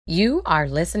You are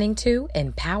listening to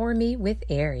Empower Me with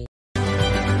Ari.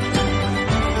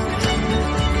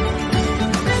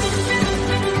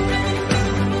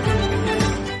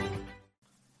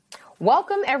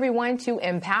 Welcome everyone to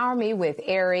Empower Me with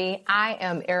Ari. I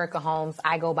am Erica Holmes.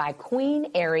 I go by Queen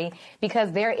Ari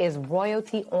because there is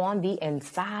royalty on the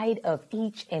inside of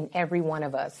each and every one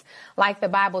of us. Like the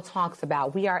Bible talks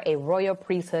about, we are a royal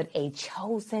priesthood, a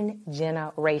chosen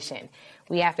generation.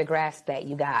 We have to grasp that,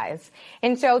 you guys.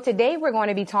 And so today we're going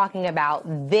to be talking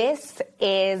about this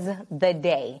is the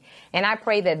day. And I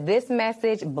pray that this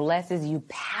message blesses you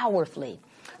powerfully.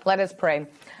 Let us pray.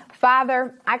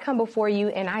 Father, I come before you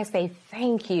and I say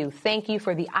thank you. Thank you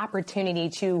for the opportunity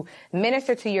to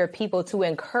minister to your people, to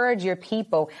encourage your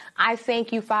people. I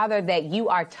thank you, Father, that you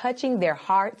are touching their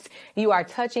hearts. You are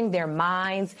touching their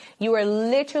minds. You are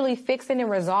literally fixing and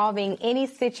resolving any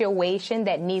situation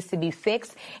that needs to be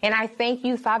fixed. And I thank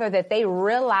you, Father, that they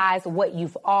realize what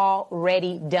you've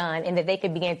already done and that they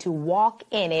can begin to walk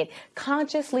in it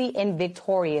consciously and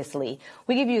victoriously.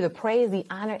 We give you the praise, the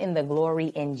honor, and the glory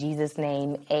in Jesus'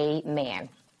 name. Amen.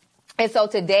 And so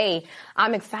today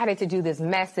I'm excited to do this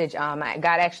message. God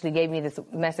actually gave me this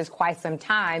message quite some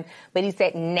time, but he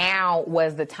said now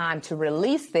was the time to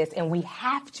release this. And we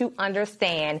have to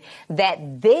understand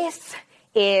that this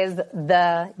is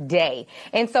the day.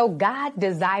 And so God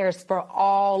desires for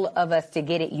all of us to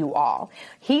get it, you all.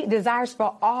 He desires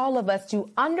for all of us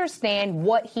to understand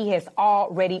what he has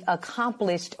already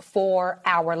accomplished for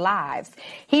our lives.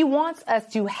 He wants us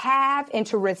to have and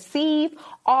to receive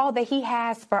all that he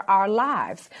has for our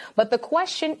lives. But the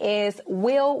question is,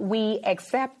 will we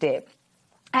accept it?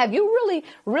 Have you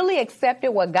really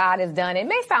accepted what God has done? It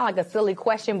may sound like a silly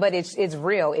question, but it's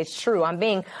real. It's true. I'm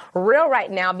being real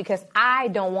right now because I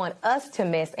don't want us to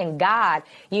miss. And God,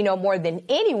 more than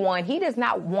anyone, he does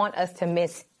not want us to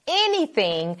miss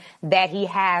anything that he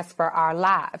has for our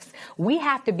lives. We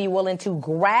have to be willing to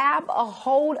grab a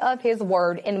hold of his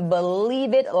word and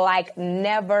believe it like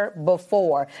never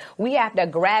before. We have to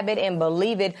grab it and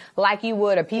believe it like you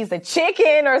would a piece of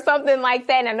chicken or something like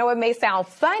that. And I know it may sound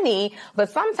funny,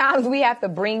 but sometimes we have to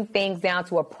bring things down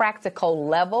to a practical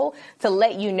level to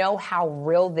let you know how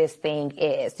real this thing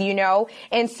is,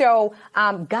 And so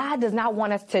God does not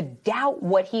want us to doubt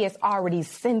what he has already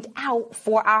sent out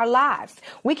for our lives.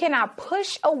 We cannot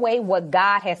push away what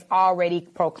God has already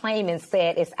proclaimed and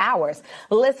said is ours.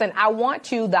 Listen, I want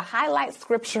the highlight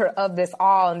scripture of this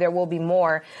all, and there will be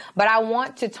more, but I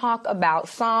want to talk about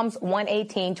Psalms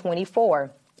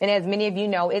 118:24. And as many of you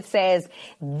know, it says,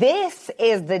 this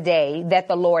is the day that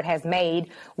the Lord has made.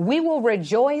 We will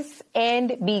rejoice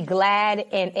and be glad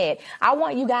in it. I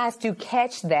want you guys to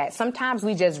catch that. Sometimes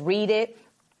we just read it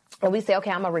and we say, okay,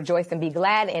 I'm going to rejoice and be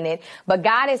glad in it. But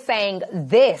God is saying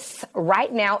this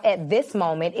right now at this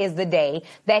moment is the day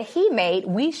that he made.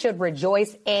 We should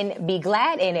rejoice and be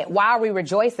glad in it. Why are we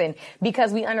rejoicing?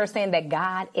 Because we understand that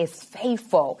God is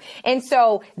faithful. And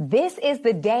so this is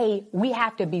the day we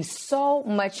have to be so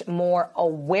much more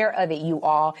aware of it, you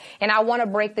all. And I want to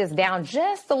break this down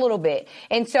just a little bit.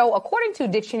 And so according to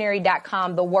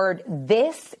dictionary.com, the word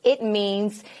this, it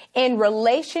means in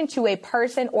relation to a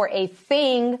person or a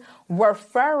thing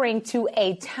referring to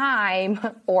a time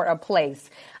or a place.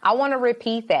 I want to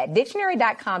repeat that.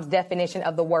 Dictionary.com's definition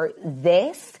of the word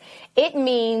this, it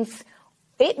means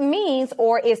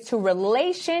or is to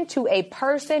relation to a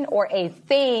person or a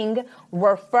thing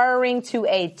referring to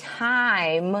a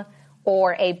time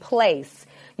or a place.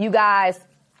 You guys,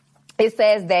 it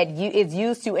says that it's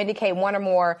used to indicate one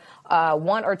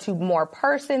or two more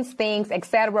persons, things,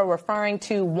 etc., referring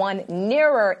to one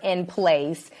nearer in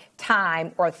place,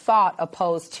 time, or thought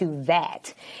opposed to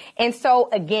that. And so,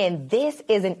 again, this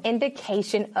is an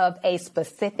indication of a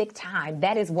specific time.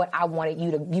 That is what I wanted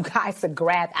you guys to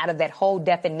grab out of that whole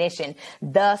definition.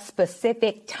 The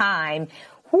specific time.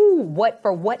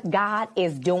 What God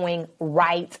is doing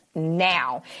right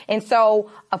now. And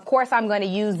so, of course, I'm going to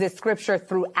use this scripture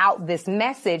throughout this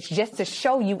message just to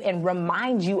show you and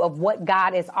remind you of what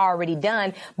God has already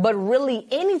done. But really,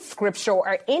 any scripture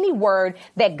or any word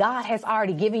that God has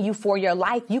already given you for your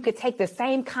life, you could take the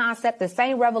same concept, the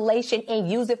same revelation, and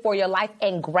use it for your life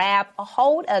and grab a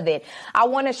hold of it. I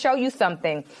want to show you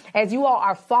something. As you all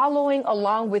are following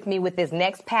along with me with this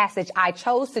next passage, I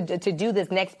chose to do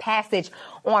this next passage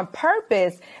on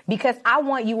purpose because I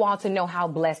want you all to know how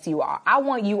blessed you are. I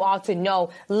want you all to know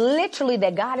literally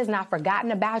that God has not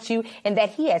forgotten about you and that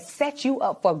he has set you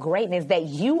up for greatness, that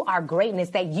you are greatness,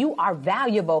 that you are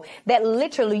valuable, that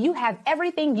literally you have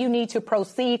everything you need to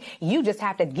proceed. You just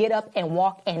have to get up and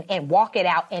walk it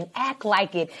out and act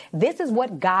like it. This is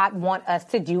what God wants us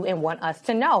to do and want us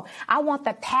to know. I want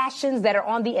the passions that are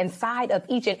on the inside of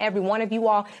each and every one of you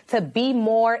all to be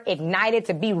more ignited,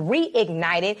 to be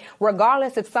reignited,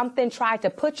 regardless if something tried to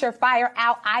put your fire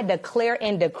out. I declare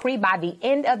and decree by the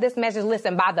end of this message,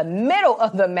 listen, by the middle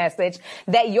of the message,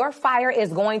 that your fire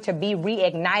is going to be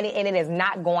reignited and it is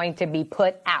not going to be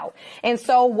put out. And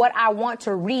so what I want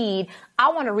to read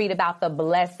about the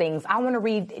blessings. I want to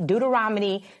read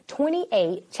Deuteronomy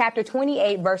 28, chapter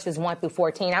 28, verses 1 through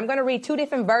 14. I'm going to read two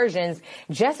different versions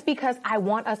just because I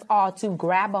want us all to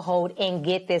grab a hold and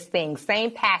get this thing.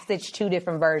 Same passage, two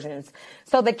different versions.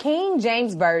 So the King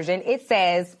James Version, it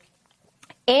says,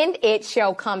 "And it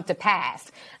shall come to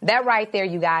pass." That right there,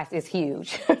 you guys, is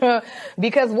huge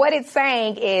because what it's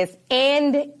saying is,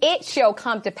 and it shall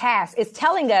come to pass. It's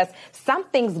telling us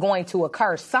something's going to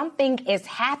occur. Something is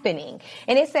happening.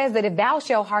 And it says that if thou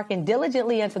shalt hearken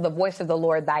diligently unto the voice of the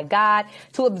Lord thy God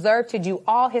to observe to do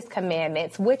all his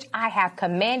commandments, which I have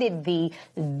commanded thee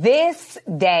this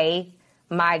day,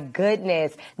 my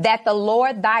goodness, that the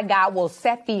Lord thy God will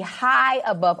set thee high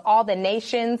above all the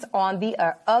nations of the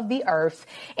earth,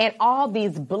 and all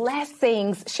these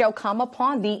blessings shall come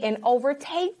upon thee and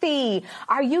overtake thee.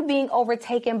 Are you being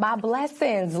overtaken by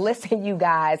blessings? Listen, you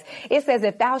guys, it says,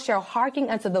 if thou shalt hearken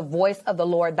unto the voice of the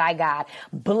Lord thy God,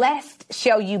 blessed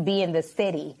shall you be in the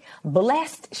city.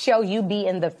 Blessed shall you be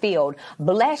in the field.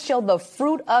 Blessed shall the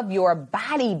fruit of your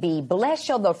body be. Blessed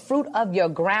shall the fruit of your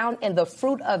ground and the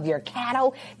fruit of your cattle,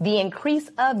 the increase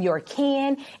of your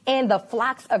kin and the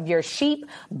flocks of your sheep.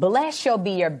 Blessed shall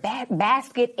be your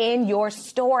basket in your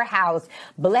storehouse.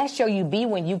 Blessed shall you be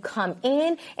when you come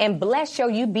in, and blessed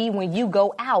shall you be when you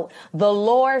go out. The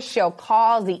Lord shall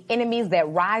cause the enemies that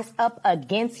rise up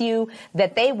against you,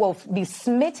 that they will be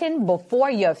smitten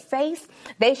before your face.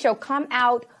 They shall come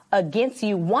out against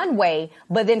you one way,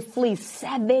 but then flee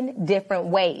 7 different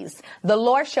ways. The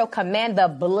Lord shall command the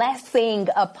blessing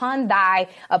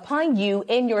upon you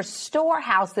in your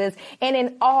storehouses and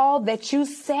in all that you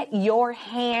set your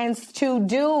hands to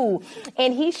do.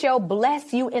 And he shall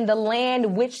bless you in the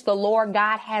land which the Lord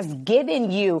God has given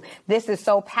you. This is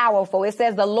so powerful. It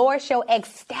says the Lord shall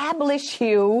establish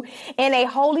you in a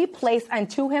holy place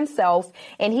unto himself,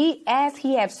 and as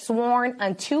he have sworn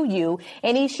unto you,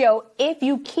 and he shall, if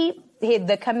you keep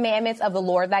the commandments of the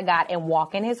Lord thy God and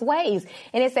walk in his ways.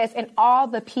 And it says, and all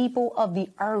the people of the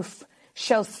earth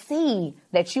shall see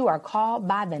that you are called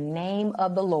by the name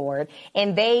of the Lord,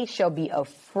 and they shall be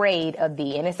afraid of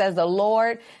thee. And it says, the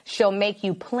Lord shall make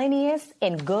you plenteous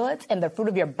in goods, in the fruit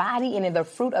of your body, and in the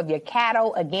fruit of your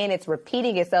cattle. Again, it's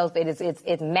repeating itself. It's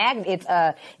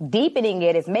deepening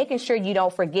it. It's making sure you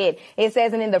don't forget. It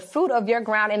says, and in the fruit of your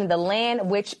ground, and in the land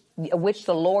which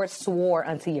the Lord swore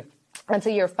unto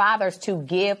your fathers to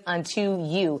give unto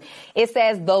you. It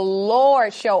says the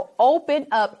Lord shall open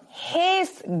up his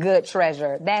good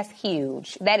treasure. That's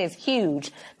huge. That is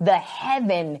huge. The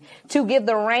heaven to give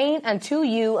the rain unto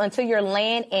you, unto your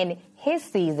land in his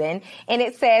season. And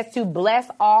it says to bless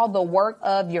all the work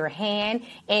of your hand,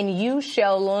 and you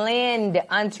shall lend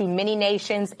unto many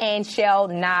nations and shall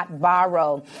not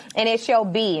borrow. And it shall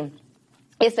be,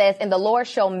 it says, and the Lord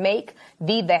shall make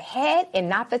thee the head and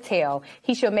not the tail.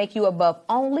 He shall make you above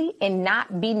only and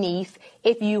not beneath,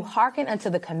 if you hearken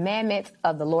unto the commandments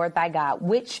of the Lord thy God,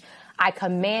 which I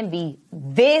command thee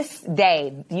this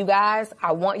day. You guys,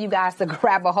 I want you guys to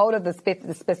grab a hold of the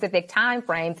specific time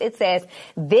frames. It says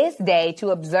this day to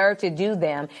observe to do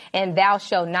them, and thou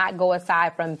shalt not go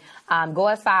aside from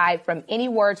any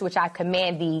words which I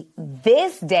command thee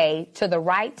this day to the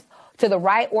right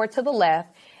or to the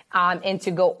left. And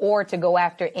to go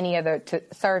after any other, to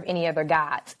serve any other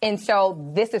gods. And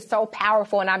so this is so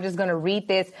powerful. And I'm just going to read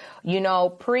this,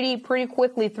 pretty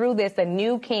quickly through this, the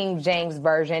New King James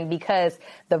Version, because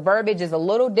the verbiage is a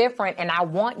little different. And I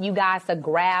want you guys to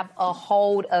grab a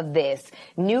hold of this.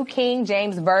 New King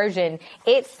James Version,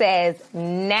 it says,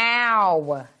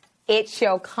 now it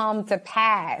shall come to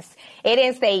pass. It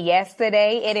didn't say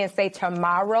yesterday. It didn't say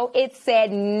tomorrow. It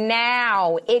said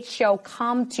now it shall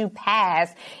come to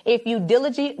pass if you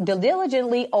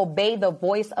diligently obey the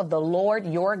voice of the Lord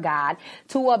your God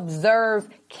to observe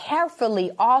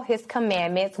carefully all his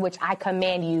commandments, which I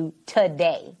command you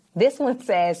today. This one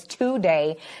says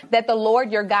today that the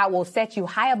Lord your God will set you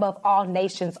high above all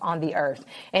nations on the earth.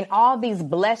 And all these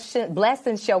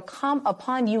blessings shall come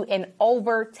upon you and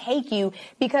overtake you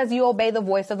because you obey the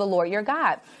voice of the Lord your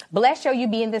God. Blessed shall you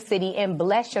be in the city and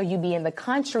blessed shall you be in the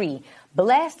country.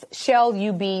 Blessed shall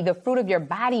you be, the fruit of your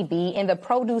body be, in the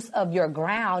produce of your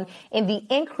ground, in the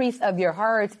increase of your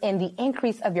herds, in the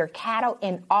increase of your cattle,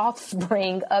 and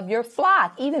offspring of your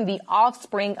flock. Even the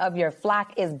offspring of your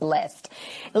flock is blessed.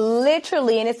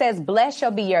 Literally, and it says, blessed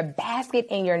shall be your basket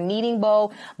and your kneading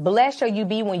bowl. Blessed shall you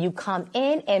be when you come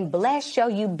in, and blessed shall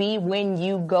you be when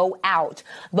you go out.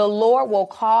 The Lord will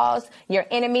cause your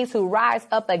enemies who rise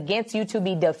up against you to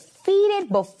be defeated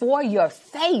before your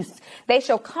face. They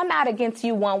shall come out against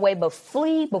you one way, but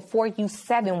flee before you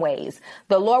 7 ways.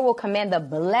 The Lord will command the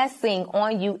blessing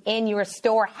on you in your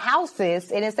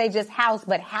storehouses. It didn't say just house,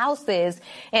 but houses,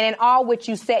 and in all which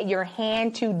you set your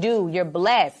hand to do. You're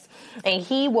blessed. And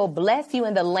he will bless you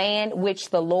in the land which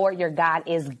the Lord your God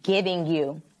is giving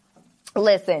you.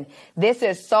 Listen, this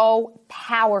is so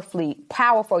powerful,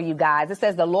 you guys. It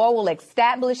says the Lord will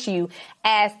establish you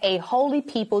as a holy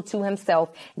people to himself,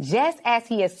 just as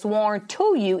he has sworn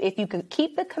to you, if you could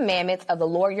keep the commandments of the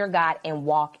Lord your God and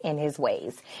walk in his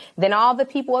ways. Then all the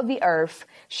people of the earth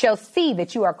shall see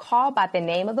that you are called by the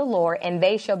name of the Lord, and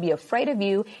they shall be afraid of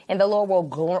you, and the Lord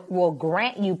will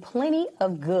grant you plenty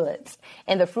of goods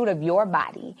in the fruit of your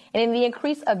body, and in the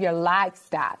increase of your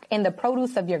livestock, in the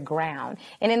produce of your ground,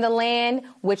 and in the land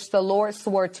which the Lord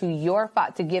swore to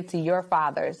give to your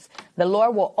fathers. The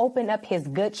Lord will open up his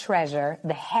good treasure,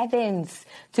 the heavens,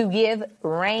 to give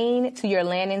rain to your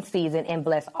land in season and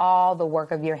bless all the work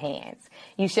of your hands.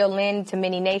 You shall lend to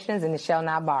many nations and shall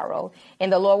not borrow.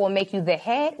 And the Lord will make you the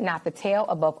head, not the tail,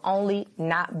 above only,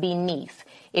 not beneath.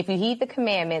 If you heed the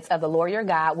commandments of the Lord your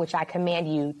God, which I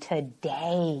command you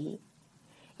today,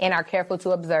 and are careful to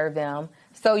observe them,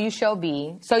 so you shall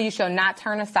not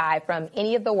turn aside from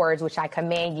any of the words which I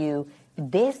command you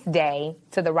this day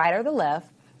to the right or the left.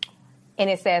 And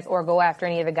it says, or go after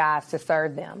any of the gods to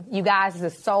serve them. You guys,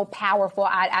 this is so powerful.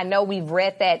 I know we've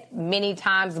read that many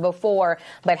times before,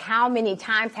 but how many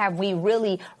times have we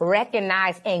really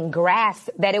recognized and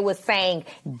grasped that it was saying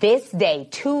this day,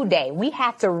 today? We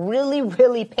have to really,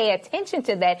 really pay attention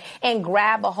to that and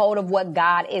grab a hold of what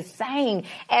God is saying.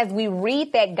 As we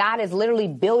read that, God is literally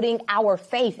building our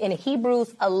faith. In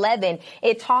Hebrews 11,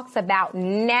 it talks about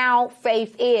now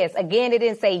faith is. Again, it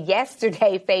didn't say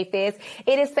yesterday faith is.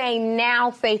 It is saying now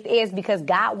faith is, because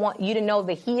God wants you to know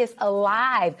that he is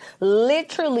alive.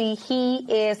 Literally, he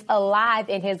is alive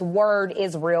and his word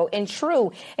is real and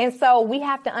true. And so we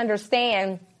have to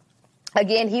understand,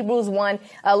 again, Hebrews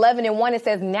 11:1, it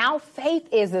says, now faith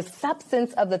is the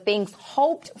substance of the things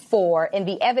hoped for and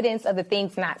the evidence of the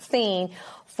things not seen.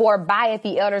 For by it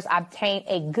the elders obtained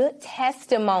a good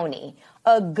testimony.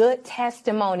 A good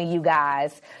testimony, you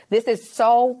guys. This is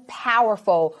so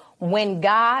powerful. When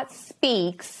God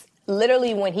speaks,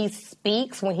 literally when he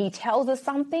speaks, when he tells us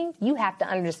something, you have to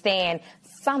understand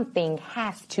something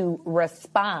has to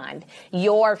respond.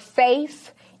 Your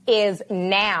faith is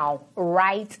now,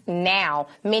 right now,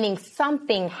 meaning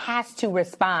something has to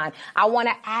respond. I want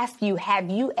to ask you,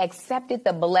 have you accepted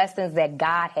the blessings that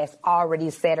God has already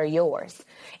said are yours?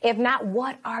 If not,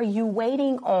 what are you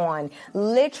waiting on?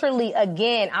 Literally,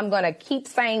 again, I'm going to keep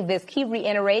saying this, keep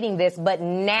reiterating this, but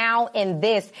now in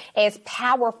this is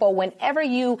powerful.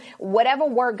 Whatever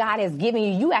word God is giving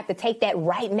you, you have to take that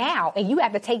right now, and you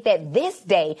have to take that this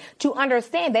day to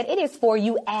understand that it is for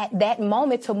you at that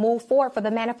moment to move forward for the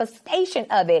manifestation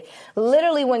of it.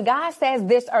 Literally, when God says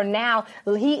this or now,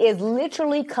 he is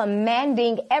literally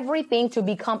commanding everything to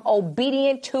become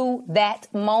obedient to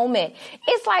that moment.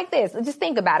 It's like this. Just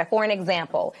think about it. For an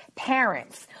example,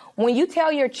 parents, when you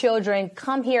tell your children,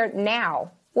 come here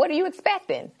now, what are you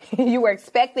expecting? You are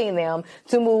expecting them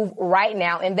to move right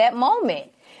now in that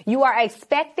moment. You are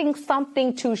expecting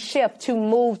something to shift, to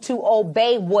move, to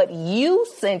obey what you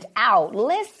sent out.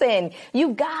 Listen,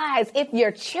 you guys, if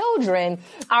your children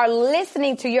are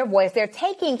listening to your voice, they're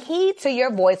taking heed to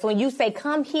your voice when you say,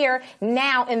 come here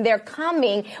now, and they're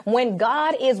coming. When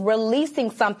God is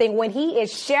releasing something, when he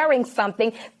is sharing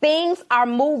something, things are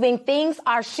moving, things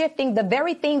are shifting. The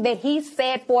very thing that he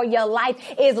said for your life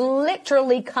is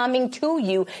literally coming to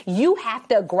you. You have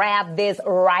to grab this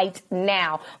right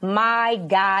now. My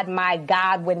God,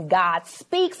 when God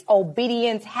speaks,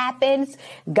 obedience happens.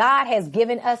 God has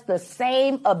given us the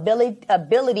same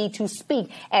ability to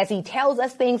speak. As he tells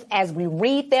us things, as we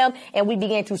read them and we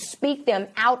begin to speak them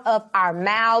out of our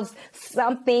mouths,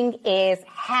 something is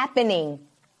happening.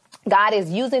 God is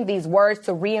using these words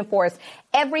to reinforce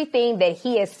everything that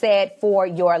he has said for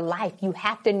your life. You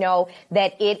have to know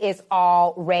that it is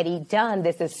already done.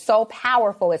 This is so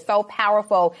powerful. It's so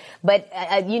powerful. But,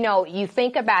 you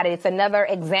think about it. It's another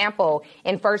example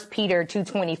in 1 Peter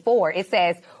 2:24. It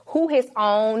says, who his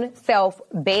own self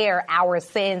bare our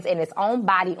sins in his own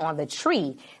body on the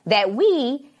tree, that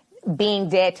we, being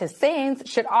dead to sins,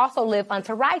 should also live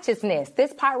unto righteousness.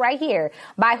 This part right here,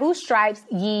 by whose stripes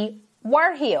ye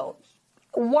were healed.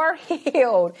 Were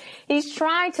healed. He's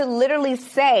trying to literally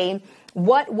say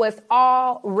what was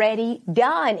already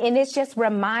done. And it just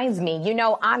reminds me,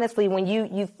 honestly, when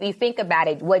you think about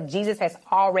it, what Jesus has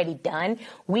already done,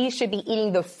 we should be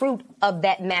eating the fruit of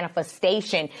that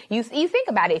manifestation. You think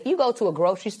about it. If you go to a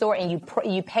grocery store and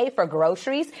you pay for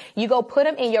groceries, you go put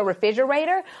them in your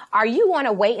refrigerator, are you want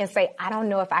to wait and say, I don't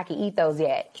know if I can eat those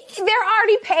yet? They're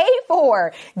already paid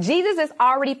for. Jesus has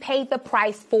already paid the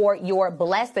price for your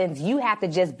blessings. You have to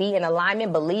just be in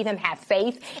alignment, believe him, have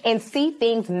faith, and see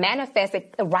things manifest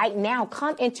right now.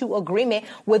 Come into agreement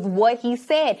with what he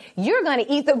said. You're going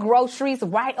to eat the groceries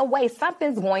right away.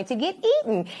 Something's going to get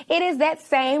eaten. It is that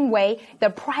same way. The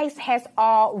price has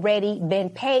already been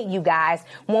paid, you guys.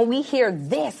 When we hear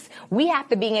this, we have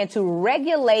to begin to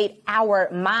regulate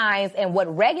our minds. And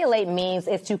what regulate means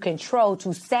is to control,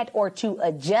 to set, or to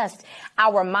adjust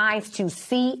our minds to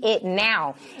see it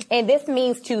now. And this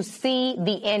means to see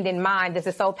the end in mind. This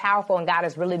is so powerful. And God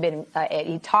has really been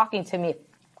talking to me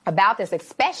about this,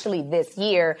 especially this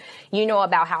year,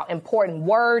 about how important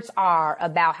words are,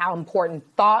 about how important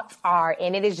thoughts are.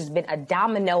 And it has just been a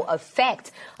domino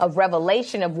effect of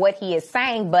revelation of what he is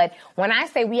saying. But when I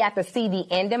say we have to see the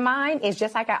end in mind, it's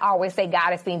just like I always say,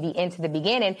 God has seen the end to the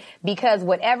beginning, because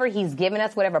whatever he's given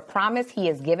us, whatever promise he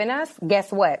has given us,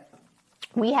 guess what?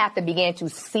 We have to begin to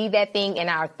see that thing in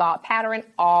our thought pattern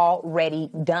already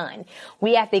done.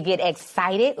 We have to get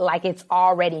excited like it's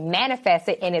already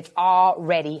manifested and it's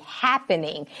already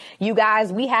happening. You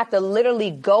guys, we have to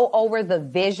literally go over the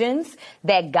visions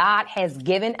that God has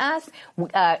given us,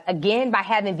 again, by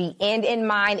having the end in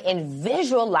mind and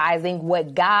visualizing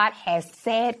what God has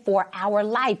said for our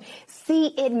life.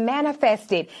 See it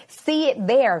manifested. See it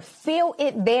there. Feel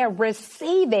it there.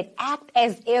 Receive it. Act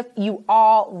as if you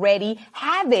already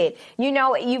have it.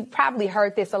 You've probably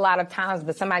heard this a lot of times,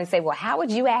 but somebody say, well, how would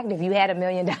you act if you had $1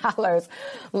 million?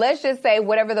 Let's just say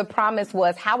whatever the promise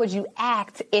was, how would you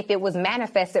act if it was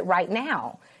manifested right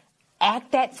now?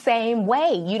 Act that same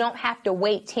way. You don't have to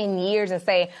wait 10 years and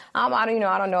say, I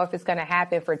don't know if it's going to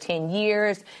happen for 10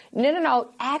 years. No.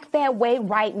 Act that way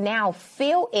right now.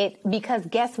 Feel it, because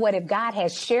guess what? If God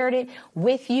has shared it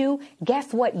with you,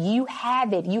 guess what? You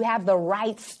have it. You have the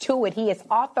rights to it. He has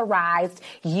authorized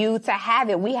you to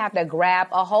have it. We have to grab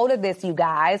a hold of this, you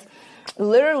guys.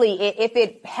 Literally, if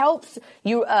it helps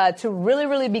you to really,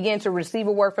 really begin to receive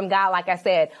a word from God, like I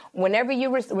said, whenever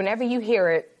you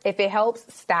hear it, if it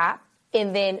helps, stop.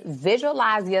 And then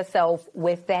visualize yourself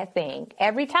with that thing.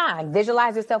 Every time,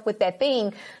 visualize yourself with that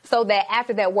thing, so that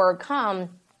after that word comes,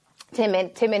 10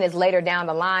 minutes later down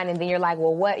the line, and then you're like,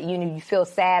 well, what? You feel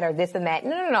sad or this and that.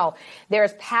 No.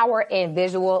 There's power in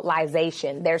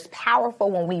visualization. There's power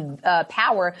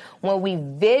when we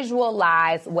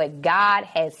visualize what God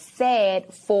has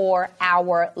said for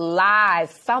our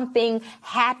lives. Something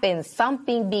happens.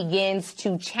 Something begins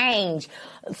to change.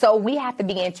 So we have to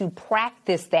begin to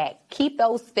practice that. Keep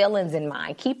those feelings in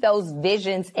mind. Keep those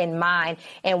visions in mind,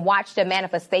 and watch the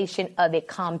manifestation of it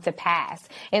come to pass.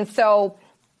 And so,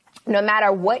 no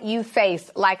matter what you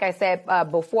face, like I said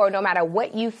before, no matter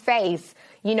what you face,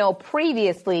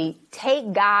 previously,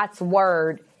 take God's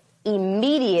word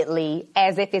immediately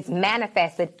as if it's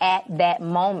manifested at that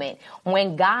moment.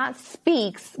 When God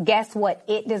speaks, guess what?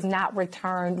 It does not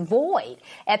return void.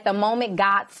 At the moment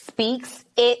God speaks,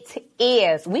 it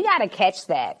is. We got to catch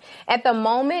that. At the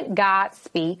moment God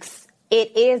speaks,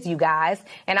 it is, you guys.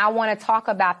 And I want to talk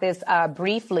about this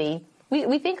briefly.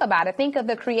 We think about it. Think of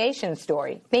the creation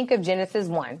story. Think of Genesis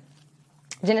 1.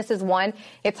 Genesis 1,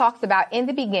 it talks about, in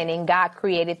the beginning, God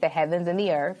created the heavens and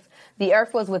the earth. The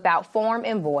earth was without form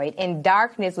and void, and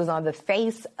darkness was on the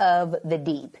face of the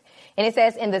deep. And it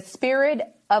says, and the Spirit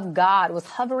of God was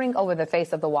hovering over the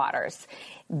face of the waters.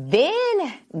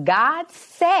 Then God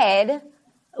said,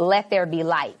 let there be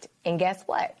light. And guess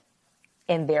what?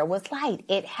 And there was light.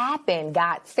 It happened.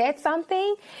 God said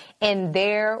something, and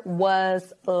there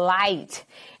was light.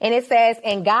 And it says,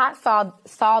 and God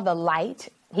saw the light.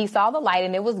 He saw the light,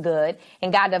 and it was good.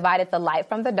 And God divided the light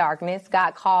from the darkness.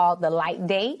 God called the light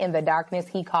day, and the darkness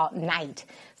he called night.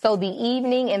 So the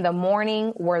evening and the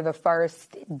morning were the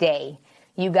first day.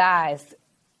 You guys,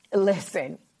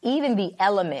 listen, even the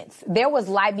elements. There was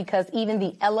light because even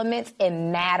the elements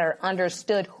and matter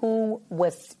understood who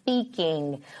was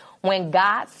speaking. When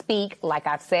God speaks, like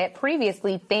I said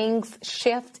previously, things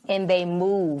shift and they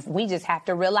move. We just have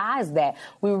to realize that.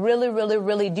 We really, really,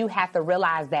 really do have to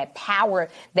realize that power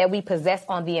that we possess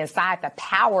on the inside, the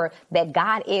power that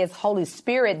God is, Holy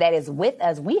Spirit that is with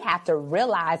us. We have to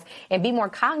realize and be more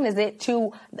cognizant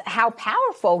to how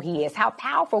powerful He is, how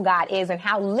powerful God is, and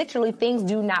how literally things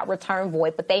do not return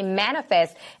void, but they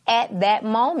manifest at that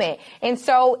moment. And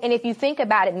if you think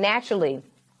about it naturally,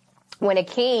 when a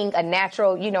king, a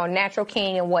natural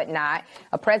king and whatnot,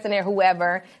 a president,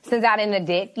 whoever, sends out an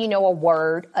edict, a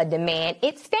word, a demand,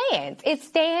 it stands. It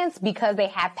stands because they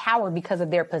have power because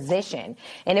of their position.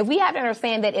 And if we have to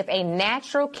understand that if a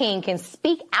natural king can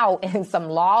speak out and some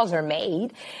laws are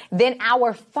made, then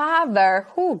our Father,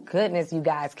 goodness, you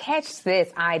guys, catch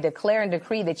this. I declare and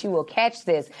decree that you will catch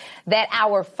this, that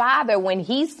our Father, when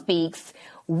He speaks,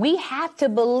 we have to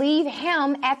believe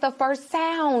Him at the first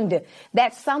sound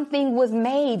that something was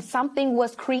made, something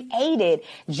was created.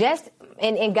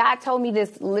 And God told me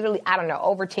this literally, I don't know,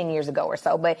 over 10 years ago or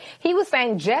so, but He was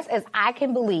saying, just as I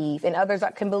can believe and others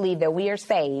can believe that we are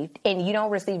saved, and you don't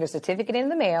receive a certificate in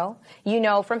the mail,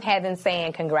 from heaven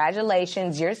saying,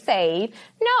 congratulations, you're saved.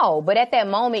 No, but at that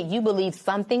moment, you believe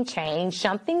something changed,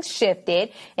 something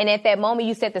shifted. And at that moment,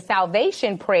 you said the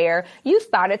salvation prayer, you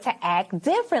started to act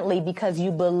differently because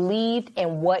you believed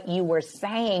in what you were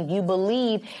saying. You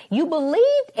believed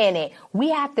in it. We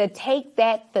have to take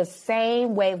that the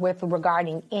same way with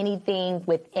regarding anything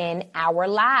within our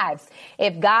lives.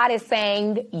 If God is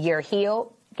saying you're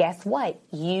healed, guess what?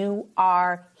 You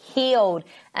are healed.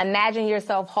 Imagine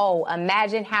yourself whole.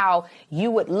 Imagine how you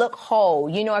would look whole.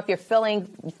 If you're feeling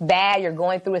bad, you're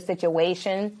going through a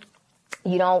situation,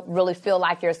 you don't really feel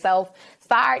like yourself.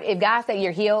 If God said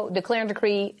you're healed, declare and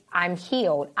decree, I'm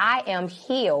healed. I am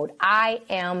healed. I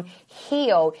am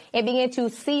healed. And begin to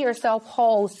see yourself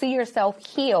whole, see yourself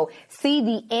healed, see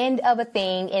the end of a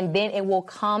thing, and then it will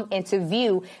come into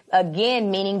view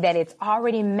again, meaning that it's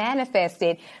already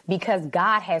manifested because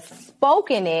God has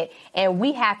spoken it, and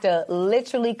we have to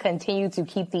literally continue to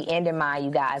keep the end in mind,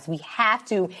 you guys. We have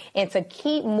to, and to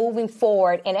keep moving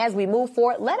forward. And as we move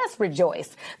forward, let us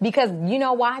rejoice, because you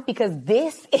know why? Because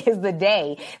this is the day.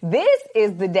 This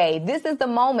is the day. This is the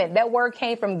moment. That word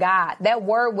came from God. That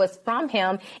word was from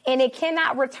Him, and it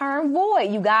cannot return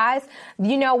void, you guys.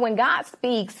 When God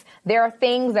speaks, there are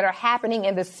things that are happening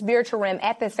in the spiritual realm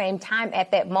at the same time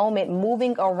at that moment,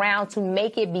 moving around to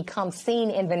make it become seen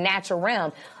in the natural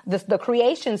realm. The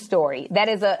creation story, that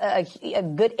is a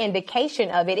good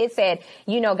indication of it. It said,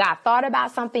 God thought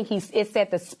about something. It said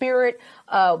the Spirit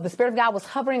of God was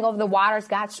hovering over the waters.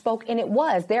 God spoke, and it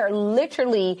was. There are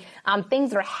literally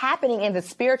things that are happening in the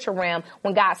spiritual realm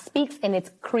when God speaks, and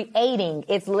it's creating.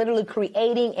 It's literally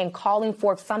creating and calling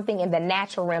forth something in the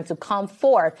natural realm to come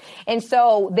forth. And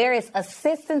so there is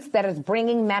assistance that is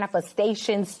bringing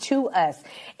manifestations to us.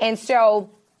 And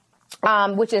so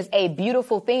which is a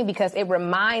beautiful thing, because it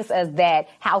reminds us that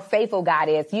how faithful God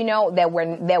is, that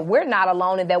we're not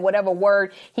alone, and that whatever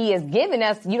word He has given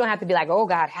us, you don't have to be like, oh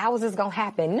God, how is this going to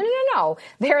happen? No.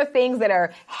 There are things that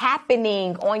are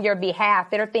happening on your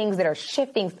behalf. There are things that are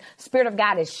shifting. Spirit of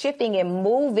God is shifting and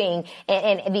moving,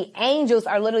 and the angels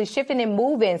are literally shifting and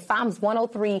moving. Psalms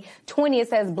 103:20, it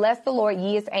says, bless the Lord,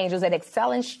 ye His angels that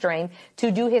excel in strength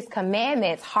to do His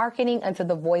commandments, hearkening unto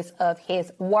the voice of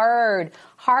His word.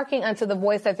 Hearkening unto the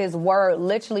voice of His word.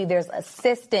 Literally, there's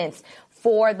assistance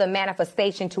for the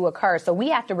manifestation to occur. So we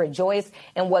have to rejoice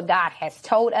in what God has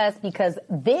told us, because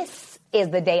this is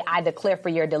the day I declare for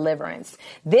your deliverance.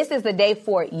 This is the day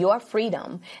for your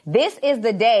freedom. This is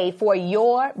the day for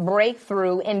your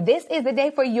breakthrough. And this is the day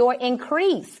for your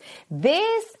increase.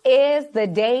 This is the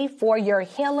day for your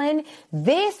healing.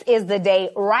 This is the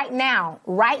day right now,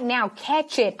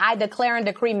 catch it. I declare and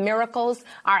decree miracles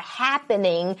are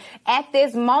happening at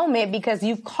this moment because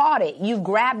you've caught it. You've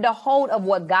grabbed a hold of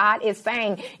what God is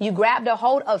saying. You grabbed a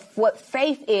hold of what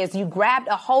faith is. You grabbed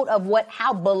a hold of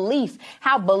how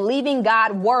believing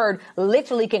God's word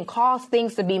literally can cause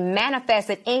things to be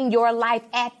manifested in your life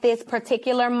at this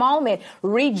particular moment.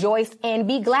 Rejoice and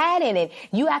be glad in it.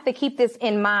 You have to keep this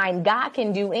in mind. God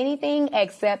can do anything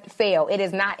except fail. It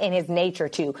is not in His nature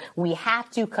to. We have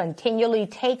to continually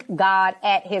take God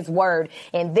at His word.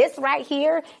 And this right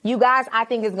here, you guys, I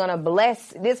think is going to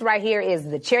bless. This right here is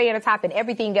the cherry on the top and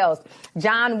everything else.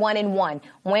 John 1:1.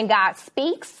 When God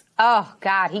speaks, oh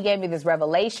God, He gave me this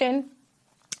revelation.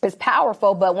 is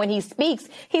powerful, but when he speaks,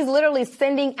 he's literally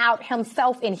sending out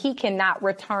himself and he cannot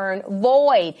return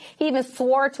void. He even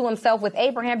swore to himself with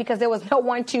Abraham because there was no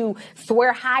one to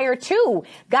swear higher to.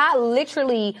 God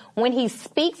literally, when he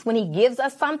speaks, when he gives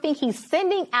us something, he's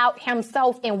sending out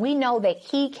himself, and we know that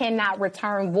he cannot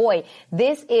return void.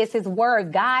 This is his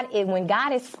word. When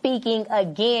God is speaking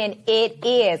again, it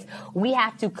is. We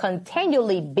have to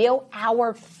continually build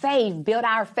our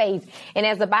faith. And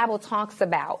as the Bible talks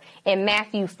about in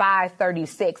Matthew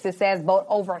 5:36, it says, but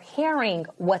overhearing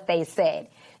what they said,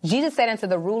 Jesus said unto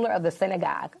the ruler of the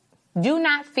synagogue, do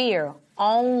not fear,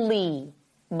 only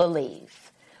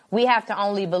believe. We have to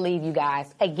only believe, you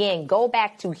guys. Again, go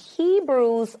back to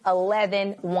Hebrews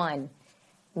 11:1.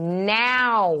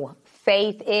 Now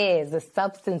faith is the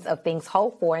substance of things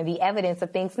hoped for and the evidence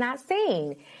of things not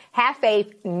seen. Have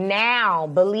faith now,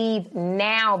 believe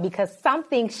now, because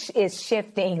something is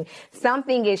shifting,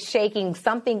 something is shaking,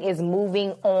 something is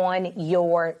moving on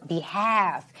your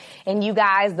behalf. And you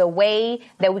guys, the way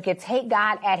that we could take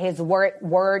God at his word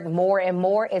more and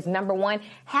more is, number one,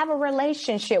 have a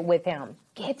relationship with him.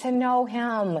 Get to know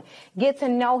him. Get to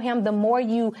know him. The more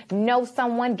you know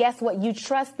someone, guess what? You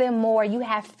trust them more. You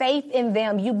have faith in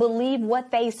them. You believe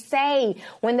what they say.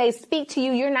 When they speak to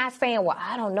you, you're not saying, well,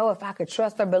 I don't know if I could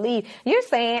trust or believe. You're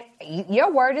saying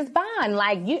your word is bond.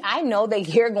 I know that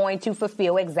you're going to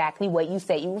fulfill exactly what you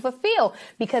say you will fulfill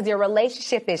because your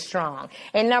relationship is strong.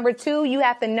 And number two, you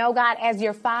have to know God as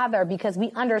your father, because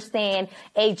we understand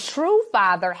a true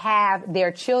father have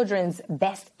their children's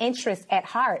best interests at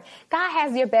heart. God has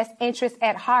your best interest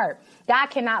at heart. God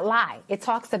cannot lie. It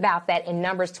talks about that in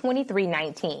Numbers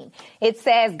 23:19. It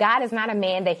says, God is not a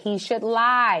man that he should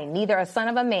lie, neither a son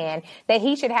of a man that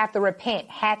he should have to repent.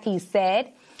 Hath he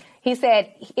said?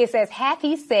 It says, hath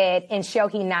he said, and shall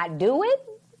he not do it?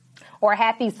 Or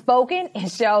hath he spoken,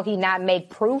 and shall he not make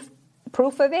proof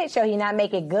of it? Shall he not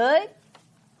make it good?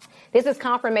 This is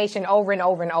confirmation over and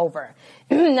over and over.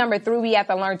 Number three, we have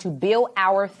to learn to build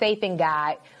our faith in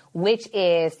God, which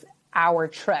is our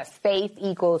trust. Faith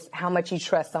equals how much you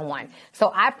trust someone. So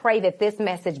I pray that this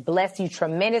message bless you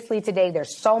tremendously today.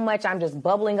 There's so much I'm just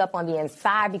bubbling up on the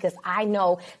inside because I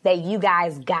know that you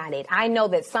guys got it. I know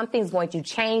that something's going to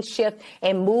change, shift,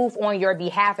 and move on your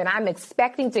behalf. And I'm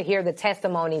expecting to hear the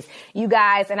testimonies, you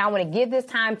guys. And I want to give this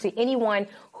time to anyone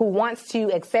who wants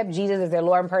to accept Jesus as their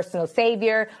Lord and personal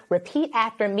Savior. Repeat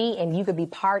after me, and you could be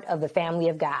part of the family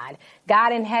of God.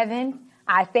 God in heaven,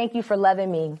 I thank you for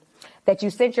loving me, that you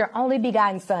sent your only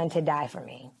begotten Son to die for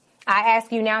me. I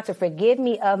ask you now to forgive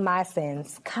me of my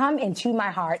sins. Come into my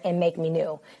heart and make me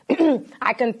new.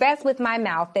 I confess with my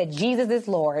mouth that Jesus is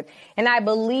Lord, and I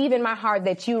believe in my heart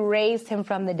that you raised him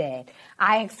from the dead.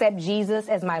 I accept Jesus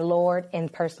as my Lord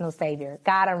and personal Savior.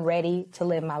 God, I'm ready to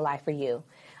live my life for you.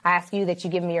 I ask you that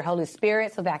you give me your Holy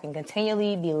Spirit so that I can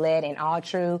continually be led in all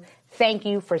truth. Thank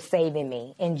you for saving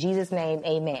me. In Jesus' name,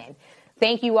 amen.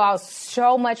 Thank you all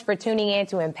so much for tuning in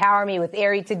to Empower Me with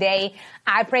Ari today.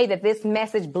 I pray that this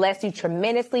message bless you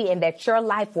tremendously and that your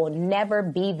life will never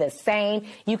be the same.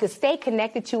 You can stay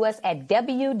connected to us at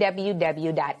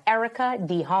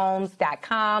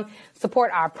www.ericadholmes.com.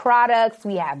 Support our products.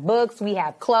 We have books, we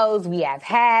have clothes, we have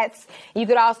hats. You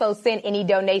could also send any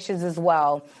donations as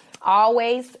well.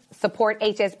 Always support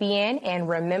HSBN and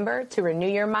remember to renew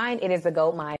your mind. It is a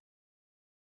gold mine.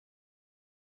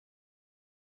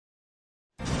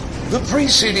 The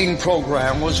preceding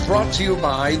program was brought to you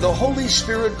by the Holy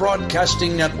Spirit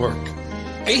Broadcasting Network,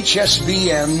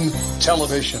 HSBN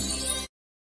Television.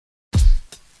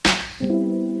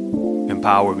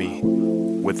 Empower Me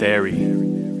with Ari.